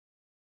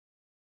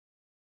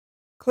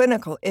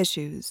Clinical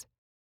Issues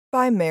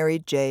by Mary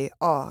J.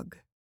 Ogg.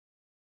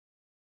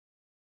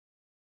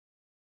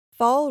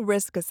 Fall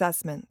Risk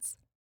Assessments.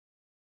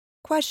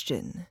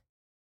 Question: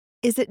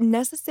 is it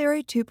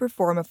necessary to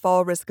perform a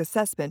fall risk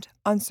assessment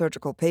on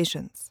surgical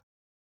patients?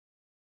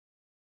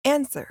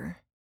 Answer: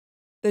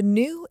 the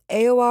new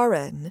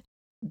AORN,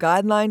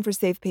 Guideline for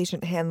Safe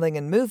Patient Handling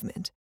and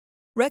Movement,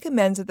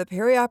 recommends that the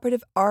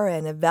perioperative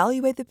RN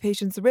evaluate the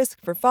patient's risk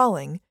for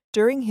falling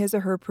during his or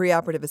her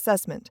preoperative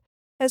assessment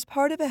as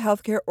part of a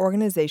healthcare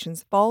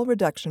organization's fall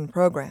reduction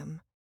program.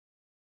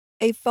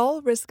 A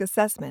fall risk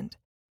assessment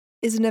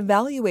is an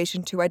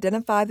evaluation to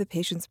identify the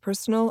patient's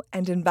personal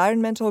and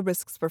environmental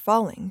risks for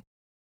falling,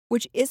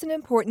 which is an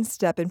important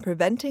step in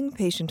preventing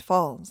patient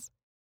falls.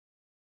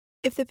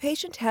 If the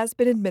patient has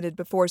been admitted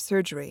before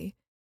surgery,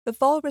 the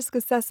fall risk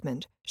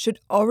assessment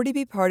should already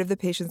be part of the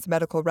patient's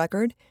medical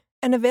record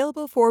and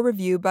available for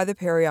review by the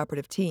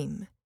perioperative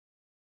team.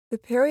 The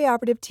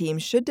perioperative team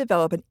should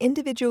develop an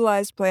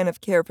individualized plan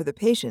of care for the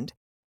patient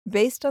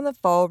based on the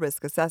fall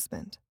risk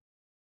assessment.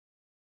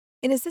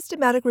 In a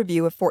systematic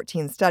review of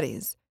 14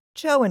 studies,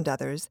 Cho and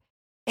others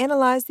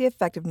analyzed the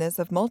effectiveness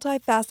of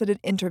multifaceted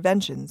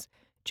interventions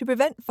to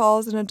prevent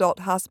falls in adult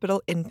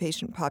hospital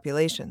inpatient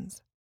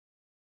populations.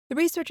 The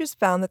researchers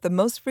found that the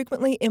most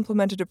frequently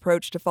implemented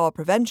approach to fall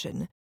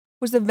prevention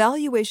was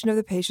evaluation of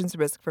the patient's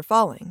risk for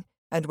falling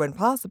and, when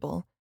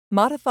possible,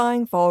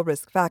 modifying fall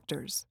risk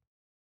factors.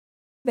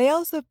 They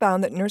also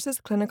found that nurses'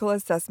 clinical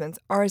assessments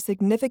are a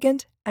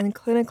significant and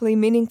clinically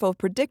meaningful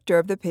predictor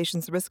of the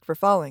patient's risk for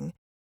falling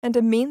and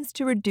a means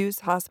to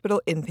reduce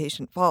hospital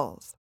inpatient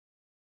falls.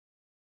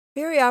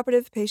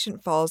 Perioperative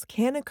patient falls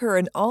can occur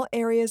in all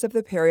areas of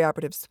the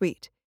perioperative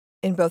suite,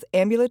 in both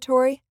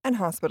ambulatory and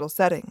hospital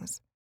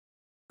settings.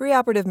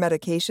 Preoperative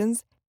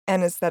medications,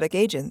 anesthetic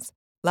agents,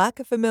 lack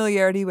of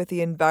familiarity with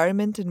the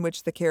environment in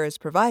which the care is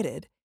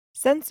provided,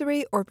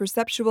 sensory or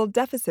perceptual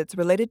deficits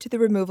related to the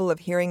removal of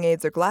hearing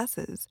aids or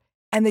glasses,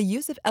 and the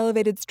use of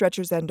elevated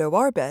stretchers and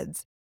OR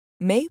beds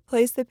may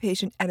place the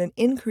patient at an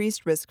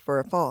increased risk for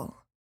a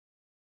fall.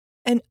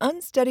 An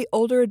unsteady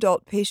older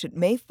adult patient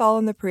may fall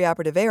in the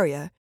preoperative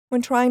area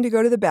when trying to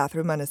go to the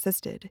bathroom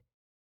unassisted.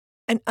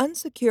 An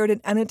unsecured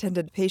and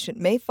unattended patient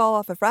may fall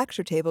off a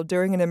fracture table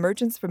during an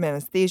emergence from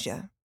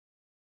anesthesia.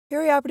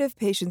 Perioperative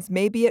patients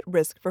may be at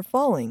risk for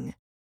falling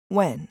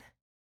when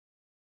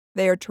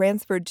they are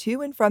transferred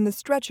to and from the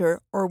stretcher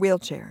or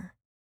wheelchair.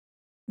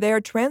 They are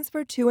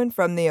transferred to and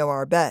from the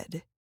OR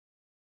bed.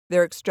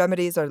 Their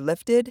extremities are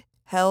lifted,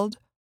 held,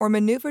 or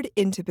maneuvered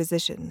into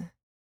position.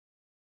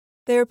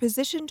 They are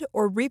positioned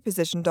or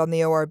repositioned on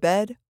the OR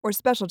bed or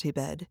specialty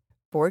bed,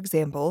 for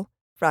example,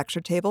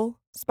 fracture table,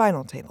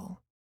 spinal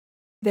table.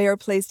 They are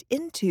placed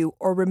into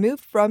or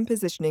removed from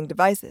positioning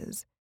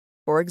devices,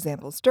 for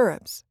example,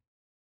 stirrups.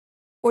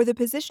 Or the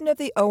position of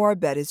the OR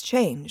bed is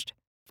changed,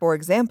 for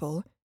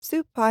example,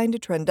 supine to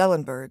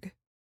Trendelenburg.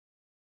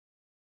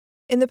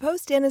 In the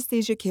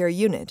post-anesthesia care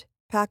unit,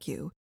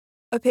 PACU,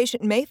 a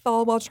patient may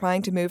fall while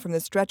trying to move from the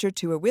stretcher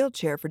to a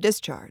wheelchair for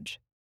discharge.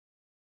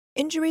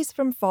 Injuries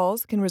from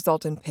falls can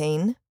result in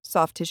pain,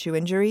 soft tissue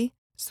injury,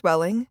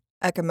 swelling,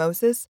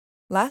 ecchymosis,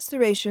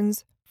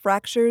 lacerations,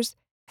 fractures,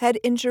 head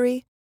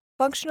injury,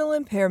 functional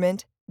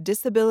impairment,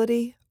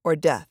 disability, or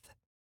death.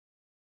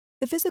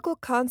 The physical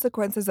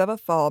consequences of a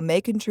fall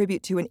may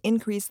contribute to an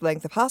increased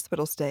length of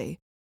hospital stay,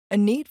 a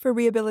need for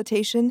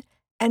rehabilitation,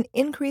 and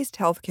increased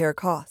healthcare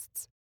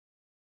costs.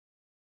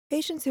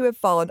 Patients who have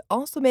fallen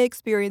also may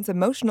experience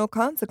emotional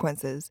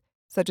consequences,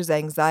 such as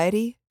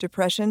anxiety,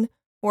 depression,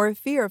 or a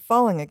fear of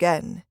falling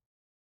again.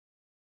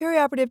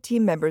 Perioperative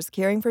team members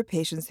caring for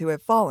patients who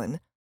have fallen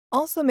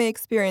also may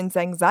experience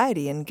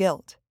anxiety and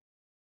guilt.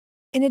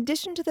 In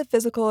addition to the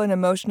physical and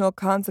emotional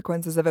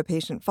consequences of a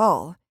patient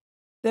fall,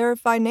 there are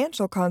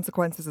financial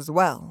consequences as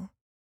well.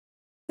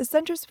 The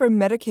Centers for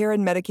Medicare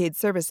and Medicaid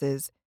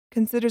Services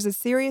considers a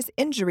serious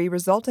injury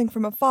resulting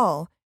from a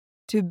fall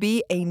to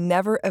be a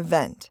never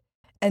event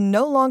and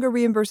no longer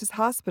reimburses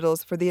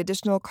hospitals for the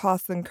additional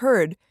costs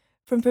incurred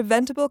from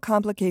preventable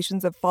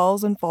complications of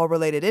falls and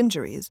fall-related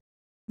injuries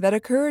that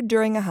occurred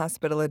during a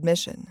hospital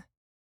admission.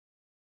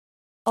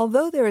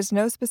 Although there is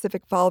no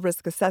specific fall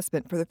risk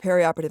assessment for the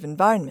perioperative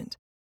environment,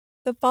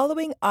 the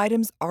following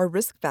items are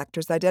risk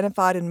factors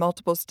identified in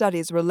multiple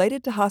studies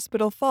related to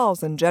hospital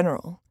falls in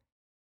general.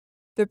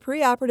 The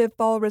preoperative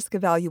fall risk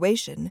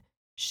evaluation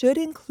should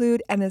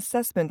include an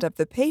assessment of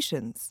the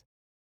patient's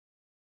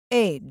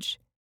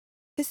age,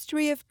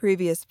 history of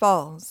previous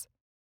falls,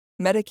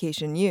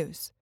 medication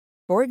use,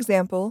 for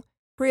example,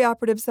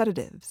 preoperative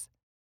sedatives,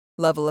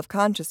 level of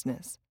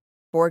consciousness,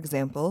 for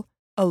example,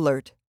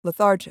 alert,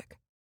 lethargic,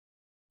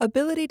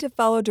 ability to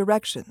follow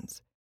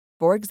directions,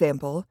 for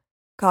example,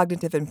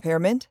 cognitive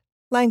impairment,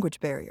 language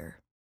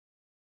barrier,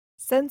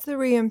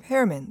 sensory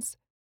impairments,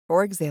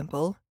 for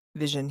example,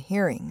 vision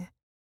hearing,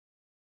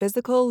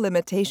 physical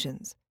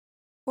limitations,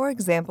 for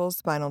example,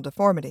 spinal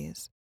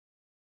deformities,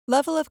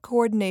 level of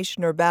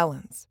coordination or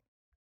balance,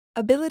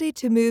 ability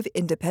to move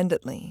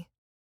independently,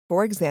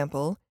 for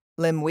example,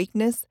 limb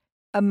weakness,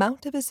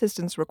 amount of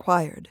assistance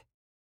required.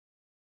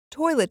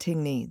 Toileting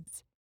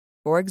needs,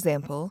 for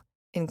example,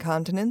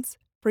 incontinence,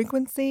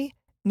 frequency,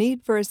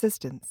 need for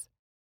assistance,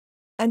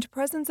 and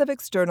presence of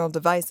external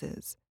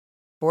devices,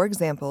 for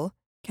example,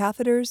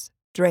 catheters,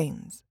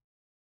 drains.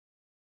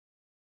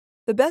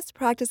 The Best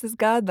Practices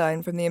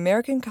Guideline from the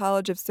American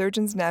College of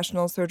Surgeons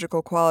National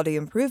Surgical Quality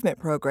Improvement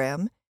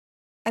Program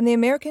and the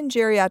American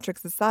Geriatric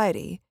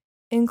Society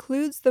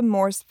includes the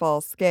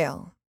Morse-Fall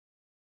Scale.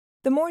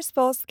 The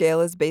Morse-Fall Scale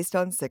is based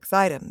on 6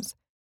 items,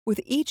 with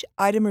each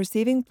item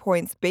receiving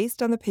points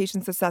based on the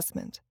patient's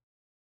assessment.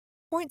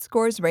 Point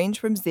scores range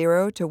from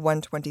 0 to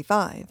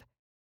 125.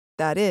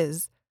 That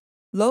is,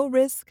 low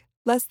risk,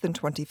 less than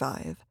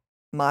 25,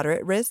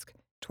 moderate risk,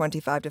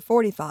 25 to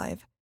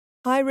 45,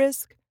 high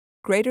risk,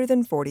 greater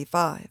than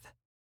 45.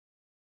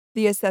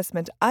 The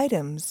assessment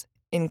items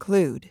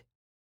include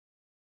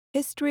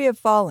history of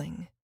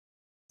falling,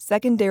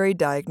 secondary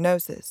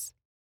diagnosis,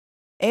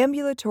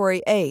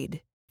 ambulatory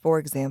aid, for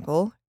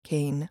example,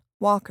 cane,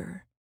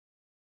 walker,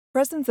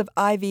 presence of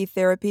IV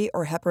therapy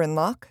or heparin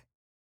lock,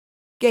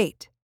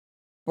 gait,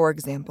 for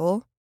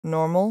example,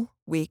 normal,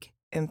 weak,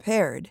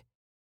 impaired,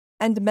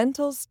 and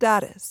mental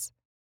status,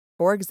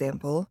 for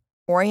example,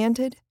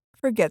 oriented,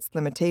 forgets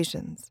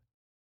limitations.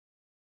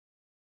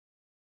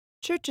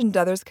 Church and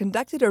others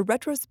conducted a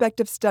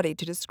retrospective study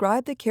to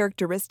describe the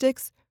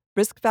characteristics,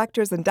 risk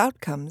factors, and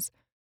outcomes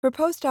for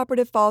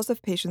postoperative falls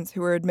of patients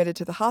who were admitted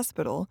to the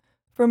hospital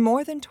for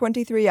more than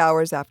 23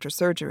 hours after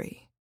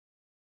surgery.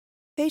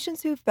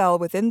 Patients who fell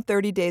within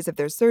 30 days of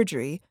their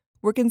surgery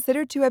were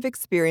considered to have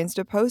experienced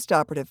a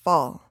postoperative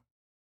fall.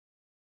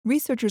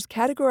 Researchers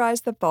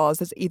categorized the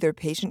falls as either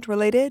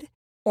patient-related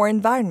or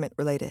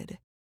environment-related.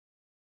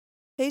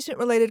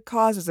 Patient-related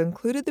causes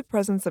included the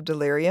presence of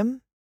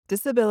delirium,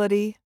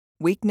 disability,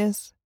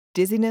 weakness,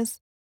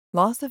 dizziness,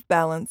 loss of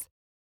balance,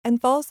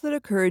 and falls that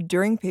occurred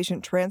during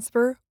patient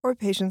transfer or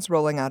patients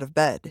rolling out of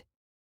bed.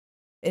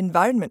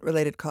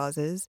 Environment-related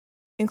causes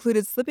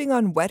included slipping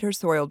on wet or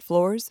soiled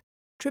floors,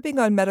 tripping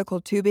on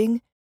medical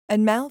tubing,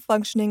 and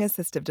malfunctioning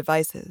assistive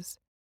devices.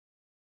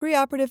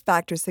 Preoperative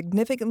factors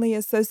significantly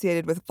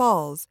associated with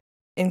falls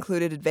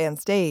included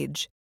advanced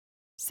age,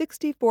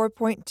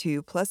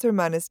 64.2 plus or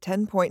minus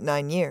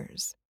 10.9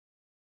 years,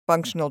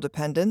 functional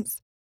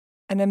dependence,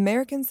 an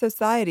American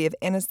Society of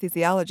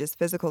Anesthesiologists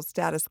physical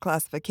status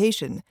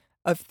classification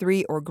of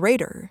 3 or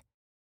greater,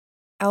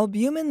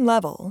 albumin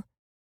level,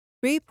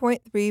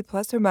 3.3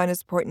 plus or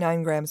minus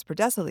 0.9 grams per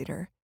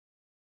deciliter,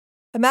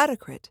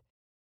 hematocrit,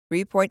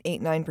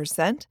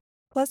 3.89%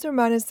 plus or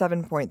minus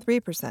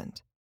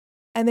 7.3%,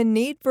 and the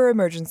need for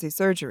emergency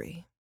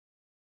surgery.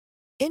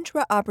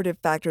 Intraoperative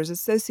factors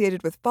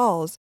associated with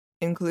falls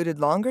included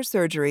longer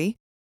surgery,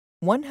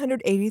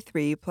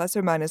 183 plus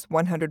or minus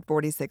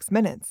 146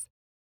 minutes,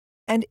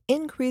 and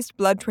increased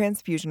blood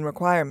transfusion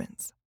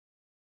requirements.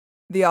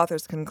 The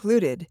authors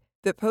concluded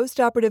that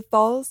postoperative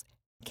falls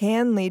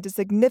can lead to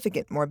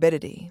significant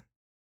morbidity.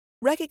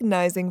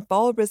 Recognizing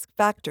fall risk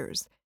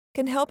factors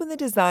can help in the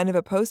design of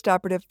a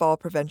postoperative fall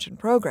prevention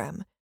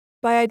program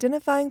by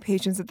identifying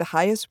patients at the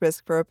highest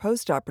risk for a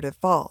postoperative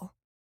fall.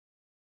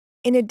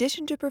 In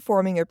addition to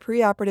performing a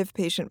preoperative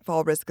patient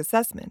fall risk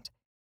assessment,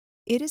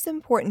 it is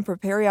important for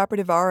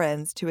perioperative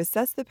RNs to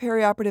assess the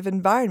perioperative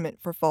environment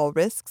for fall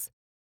risks,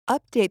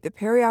 update the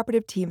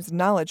perioperative team's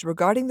knowledge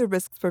regarding the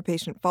risks for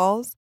patient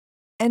falls,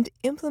 and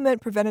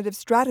implement preventative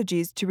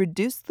strategies to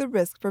reduce the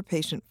risk for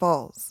patient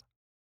falls.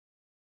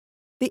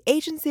 The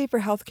Agency for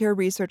Healthcare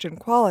Research and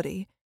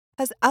Quality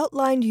has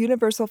outlined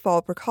universal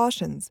fall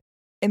precautions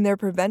in their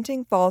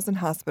Preventing Falls in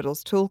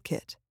Hospitals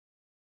toolkit.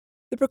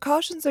 The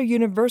precautions are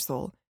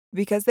universal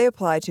because they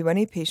apply to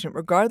any patient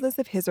regardless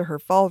of his or her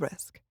fall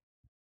risk.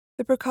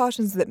 The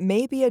precautions that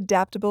may be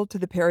adaptable to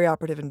the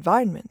perioperative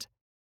environment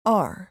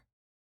are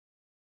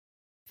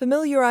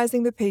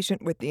familiarizing the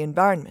patient with the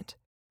environment,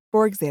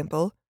 for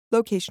example,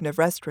 location of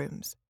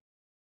restrooms,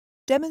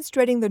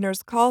 demonstrating the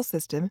nurse call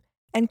system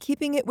and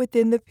keeping it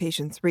within the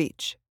patient's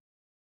reach,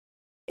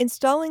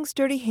 installing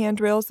sturdy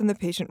handrails in the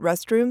patient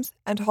restrooms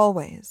and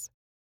hallways,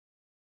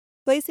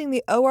 placing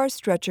the OR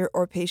stretcher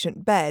or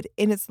patient bed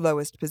in its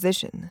lowest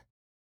position,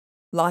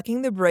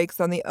 locking the brakes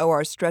on the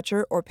OR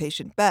stretcher or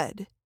patient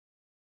bed,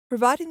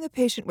 providing the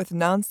patient with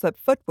non-slip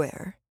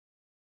footwear,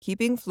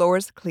 keeping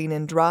floors clean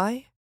and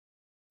dry,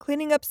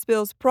 cleaning up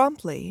spills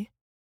promptly,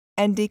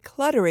 and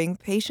decluttering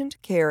patient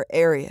care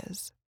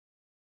areas.